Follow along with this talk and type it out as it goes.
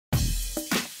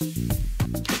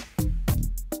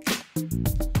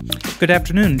Good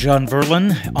afternoon, John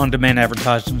Verlin, On-Demand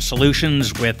Advertising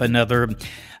Solutions with another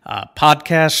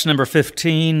podcast, number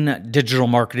 15, Digital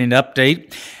Marketing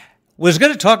Update. Was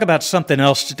going to talk about something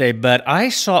else today, but I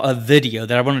saw a video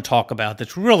that I want to talk about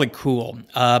that's really cool.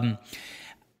 And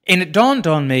it dawned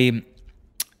on me,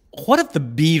 what if the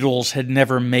Beatles had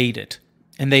never made it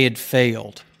and they had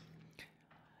failed?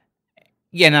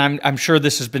 Yeah, and I'm sure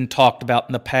this has been talked about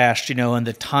in the past, and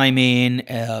the timing,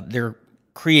 their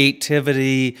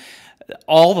creativity,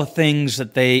 all the things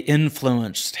that they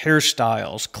influenced,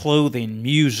 hairstyles, clothing,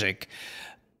 music,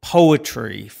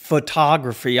 poetry,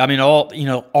 photography,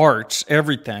 all, arts,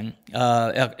 everything,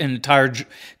 entire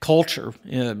culture,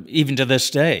 even to this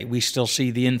day, we still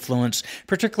see the influence,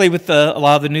 particularly with a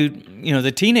lot of the new,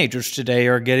 the teenagers today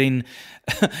are becoming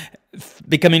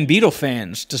Beatle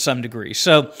fans to some degree.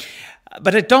 So,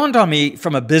 but it dawned on me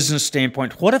from a business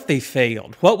standpoint, what if they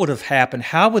failed? What would have happened?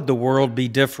 How would the world be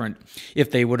different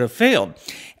if they would have failed?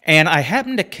 And I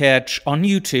happened to catch on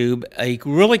YouTube a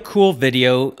really cool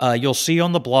video. You'll see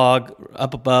on the blog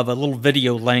up above a little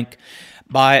video link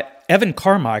by Evan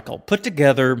Carmichael, put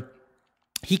together,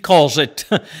 he calls it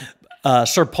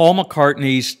Sir Paul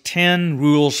McCartney's 10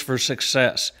 Rules for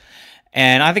Success.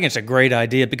 And I think it's a great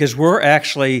idea because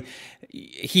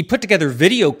he put together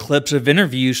video clips of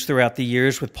interviews throughout the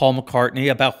years with Paul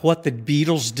McCartney about what the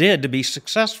Beatles did to be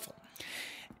successful.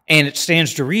 And it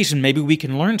stands to reason maybe we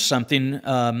can learn something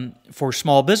for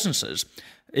small businesses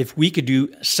if we could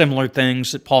do similar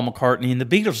things that Paul McCartney and the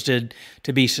Beatles did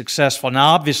to be successful.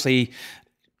 Now, obviously,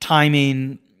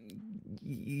 timing,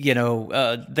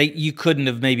 you couldn't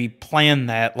have maybe planned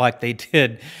that like they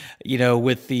did,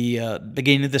 with the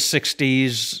beginning of the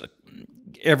 60s,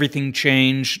 everything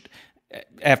changed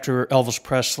after Elvis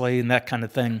Presley and that kind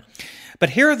of thing. But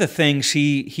here are the things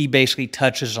he basically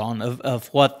touches on of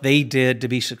what they did to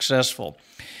be successful.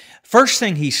 First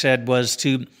thing he said was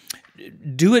to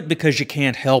do it because you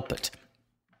can't help it.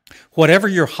 Whatever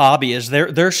your hobby is, their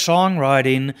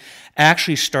songwriting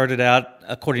actually started out,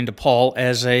 according to Paul,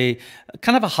 as a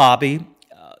kind of a hobby.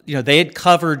 They had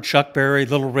covered Chuck Berry,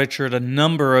 Little Richard, a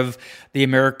number of the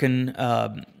American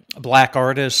black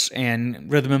artists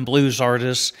and rhythm and blues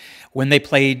artists when they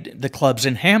played the clubs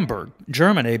in Hamburg,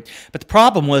 Germany. But the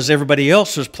problem was everybody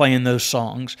else was playing those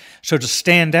songs. So to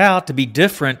stand out, to be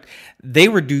different, they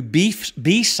would do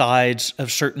B-sides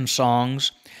of certain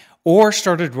songs or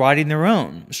started writing their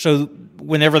own. So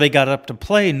whenever they got up to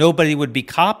play, nobody would be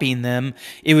copying them.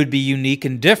 It would be unique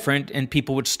and different, and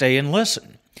people would stay and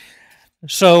listen.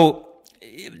 So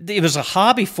it was a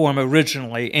hobby for him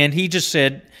originally, and he just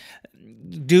said,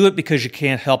 do it because you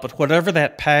can't help it, whatever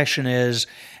that passion is,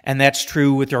 and that's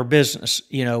true with your business.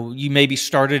 You maybe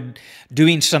started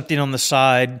doing something on the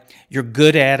side, you're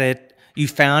good at it, you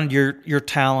found your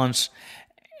talents,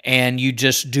 and you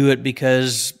just do it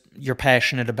because you're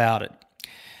passionate about it.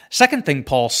 Second thing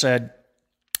Paul said,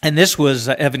 and this was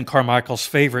Evan Carmichael's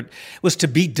favorite, was to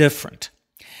be different.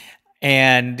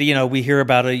 And, we hear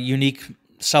about a unique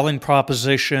selling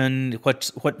proposition,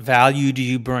 what value do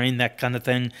you bring, that kind of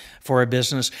thing for a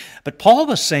business. But Paul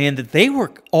was saying that they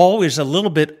were always a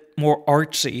little bit more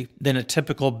artsy than a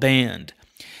typical band.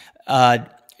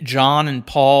 John and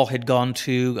Paul had gone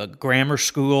to a grammar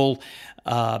school.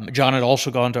 John had also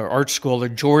gone to art school, or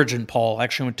George and Paul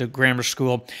actually went to grammar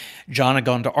school. John had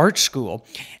gone to art school.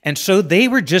 And so they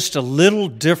were just a little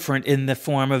different in the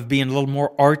form of being a little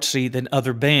more artsy than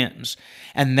other bands.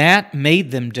 And that made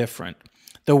them different.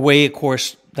 The way, of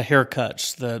course, the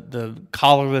haircuts, the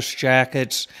collarless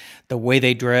jackets, the way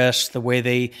they dressed,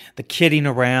 the kidding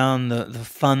around, the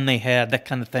fun they had, that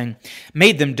kind of thing,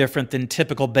 made them different than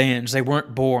typical bands. They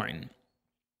weren't boring.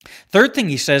 Third thing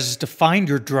he says is to find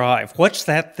your drive. What's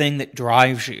that thing that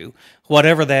drives you?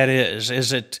 Whatever that is.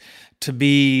 Is it to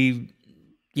be,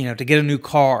 to get a new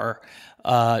car,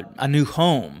 a new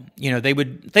home? They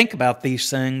would think about these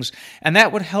things, and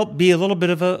that would help be a little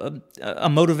bit of a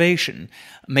motivation.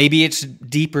 Maybe it's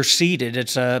deeper seated.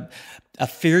 It's a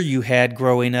fear you had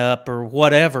growing up or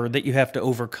whatever that you have to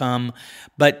overcome.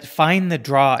 But find the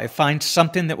drive. Find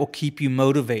something that will keep you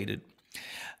motivated.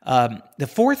 The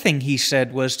fourth thing he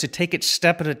said was to take it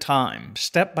step at a time,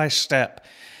 step by step.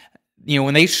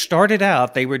 When they started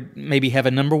out, they would maybe have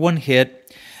a number one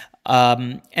hit,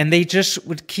 and they just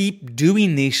would keep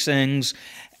doing these things.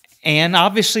 And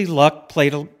obviously luck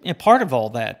played a part of all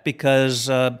that because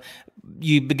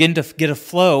you begin to get a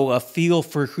flow, a feel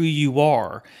for who you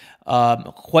are,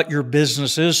 what your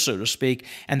business is, so to speak.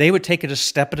 And they would take it a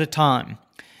step at a time.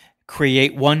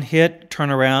 Create one hit, turn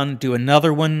around, do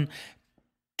another one,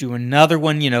 do another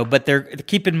one, but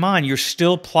keep in mind, you're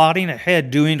still plodding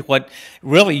ahead, doing what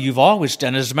really you've always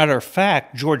done. As a matter of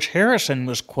fact, George Harrison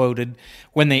was quoted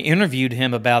when they interviewed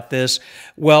him about this.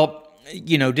 Well,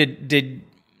 did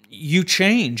you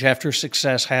change after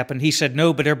success happened? He said,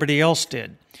 no, but everybody else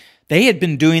did. They had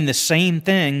been doing the same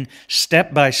thing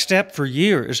step by step for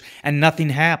years, and nothing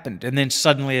happened. And then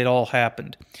suddenly it all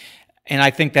happened. And I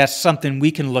think that's something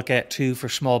we can look at too for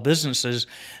small businesses,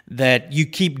 that you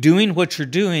keep doing what you're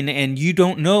doing and you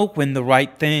don't know when the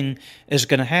right thing is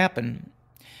going to happen.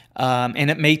 And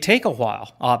it may take a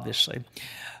while, obviously.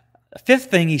 The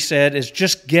fifth thing he said is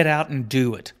just get out and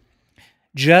do it.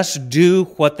 Just do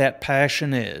what that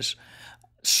passion is.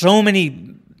 So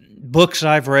many books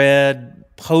I've read,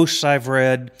 posts I've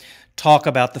read, talk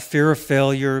about the fear of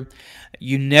failure.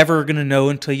 You're never going to know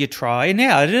until you try. And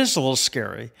yeah, it is a little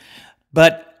scary.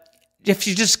 But if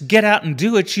you just get out and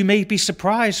do it, you may be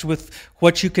surprised with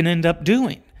what you can end up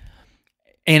doing.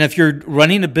 And if you're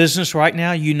running a business right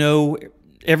now, you know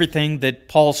everything that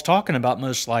Paul's talking about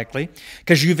most likely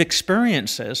because you've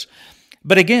experienced this.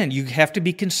 But again, you have to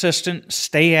be consistent,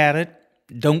 stay at it,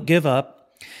 don't give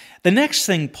up. The next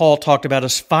thing Paul talked about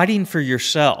is fighting for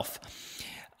yourself.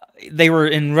 They were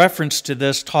in reference to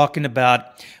this talking about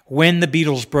when the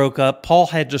Beatles broke up, Paul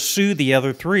had to sue the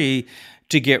other three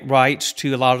to get rights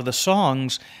to a lot of the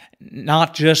songs,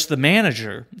 not just the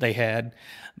manager they had,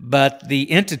 but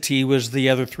the entity was the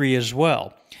other three as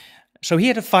well. So he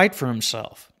had to fight for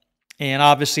himself. And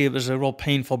obviously it was a real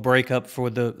painful breakup for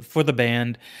the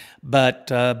band, but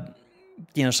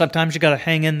sometimes you got to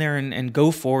hang in there and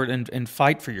go for it and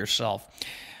fight for yourself.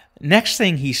 Next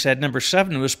thing he said, number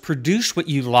 7, was produce what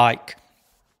you like.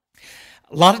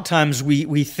 A lot of times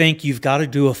we think you've got to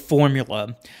do a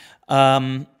formula.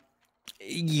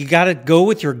 You got to go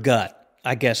with your gut,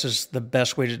 I guess is the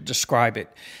best way to describe it.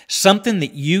 Something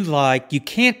that you like. You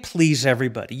can't please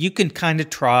everybody. You can kind of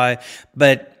try,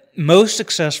 but most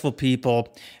successful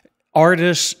people,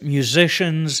 artists,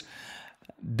 musicians,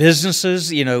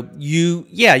 businesses,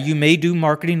 you may do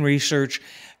marketing research,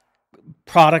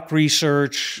 product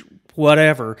research,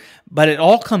 whatever, but it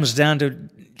all comes down to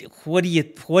what are you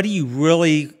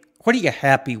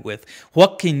happy with?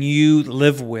 What can you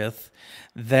live with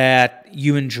that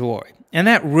you enjoy? And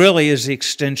that really is the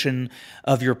extension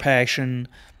of your passion,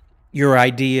 your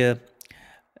idea.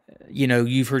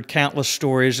 You've heard countless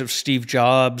stories of Steve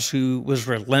Jobs, who was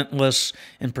relentless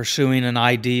in pursuing an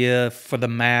idea for the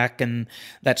Mac and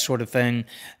that sort of thing.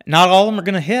 Not all of them are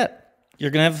going to hit.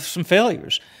 You're going to have some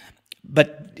failures.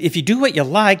 But if you do what you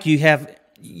like, you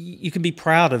can be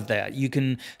proud of that. You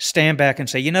can stand back and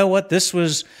say, you know what, this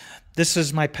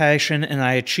is my passion and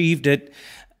I achieved it.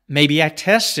 Maybe I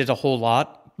tested a whole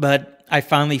lot, but I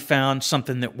finally found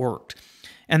something that worked.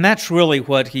 And that's really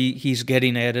what he's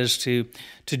getting at, is to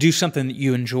do something that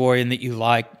you enjoy and that you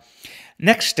like.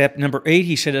 Next step, number 8,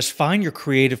 he said, is find your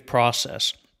creative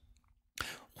process.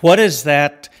 What is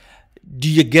that? Do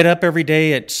you get up every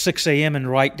day at 6 a.m. and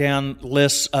write down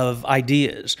lists of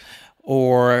ideas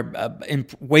or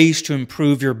ways to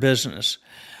improve your business?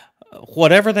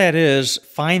 Whatever that is,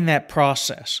 find that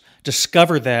process,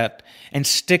 discover that, and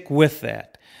stick with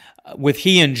that. With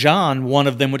he and John, one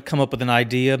of them would come up with an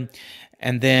idea,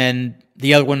 and then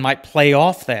the other one might play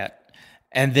off that.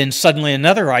 And then suddenly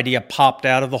another idea popped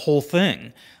out of the whole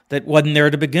thing that wasn't there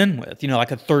to begin with,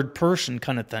 like a third person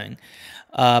kind of thing.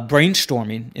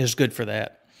 Brainstorming is good for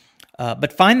that.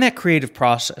 But find that creative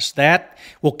process. That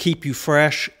will keep you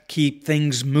fresh, keep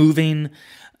things moving,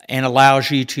 and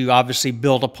allows you to obviously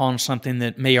build upon something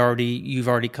that you've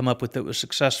already come up with that was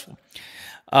successful.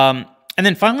 And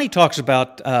then finally he talks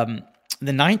about the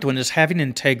 9th one is having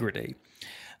integrity.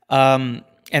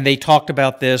 And they talked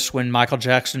about this when Michael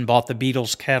Jackson bought the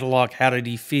Beatles catalog. How did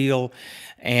he feel?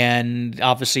 And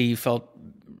obviously he felt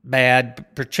bad,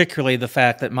 particularly the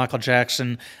fact that Michael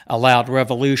Jackson allowed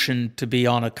Revolution to be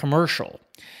on a commercial.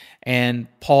 And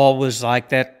Paul was like,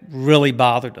 that really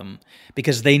bothered him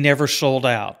because they never sold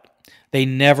out. They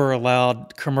never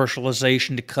allowed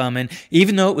commercialization to come in.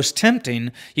 Even though it was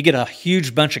tempting, you get a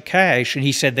huge bunch of cash, and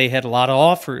he said they had a lot of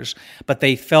offers, but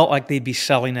they felt like they'd be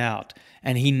selling out.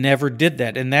 And he never did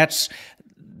that. And that's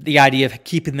the idea of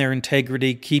keeping their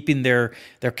integrity, keeping their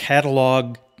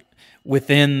catalog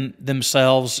within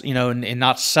themselves, and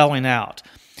not selling out.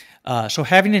 So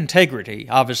having integrity,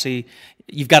 obviously,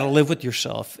 you've got to live with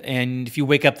yourself. And if you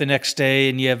wake up the next day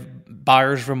and you have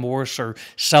buyer's remorse or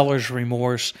seller's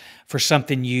remorse for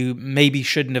something you maybe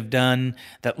shouldn't have done,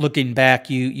 that looking back,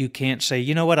 you can't say,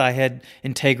 you know what, I had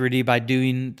integrity by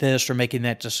doing this or making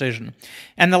that decision.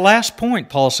 And the last point,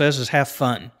 Paul says, is have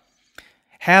fun.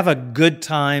 have a good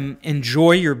time,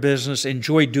 enjoy your business,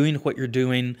 enjoy doing what you're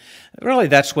doing. Really,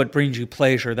 that's what brings you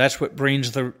pleasure. That's what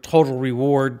brings the total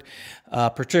reward,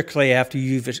 particularly after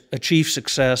you've achieved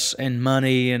success and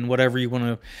money and whatever you want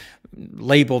to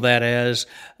label that as.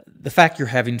 The fact you're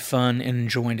having fun and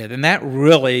enjoying it. And that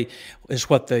really is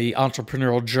what the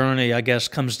entrepreneurial journey, I guess,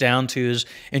 comes down to, is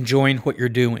enjoying what you're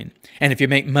doing. And if you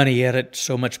make money at it,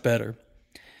 so much better.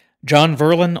 John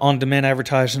Verlin, On-Demand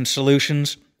Advertising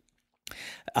Solutions.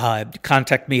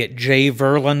 Contact me at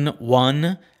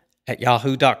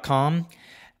jverlin1@yahoo.com.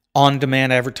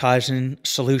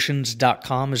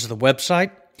 OnDemandAdvertisingSolutions.com is the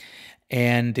website.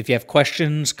 And if you have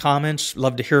questions, comments,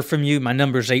 love to hear from you. My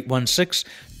number is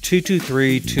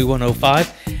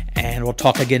 816-223-2105, and we'll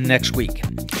talk again next week.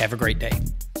 Have a great day.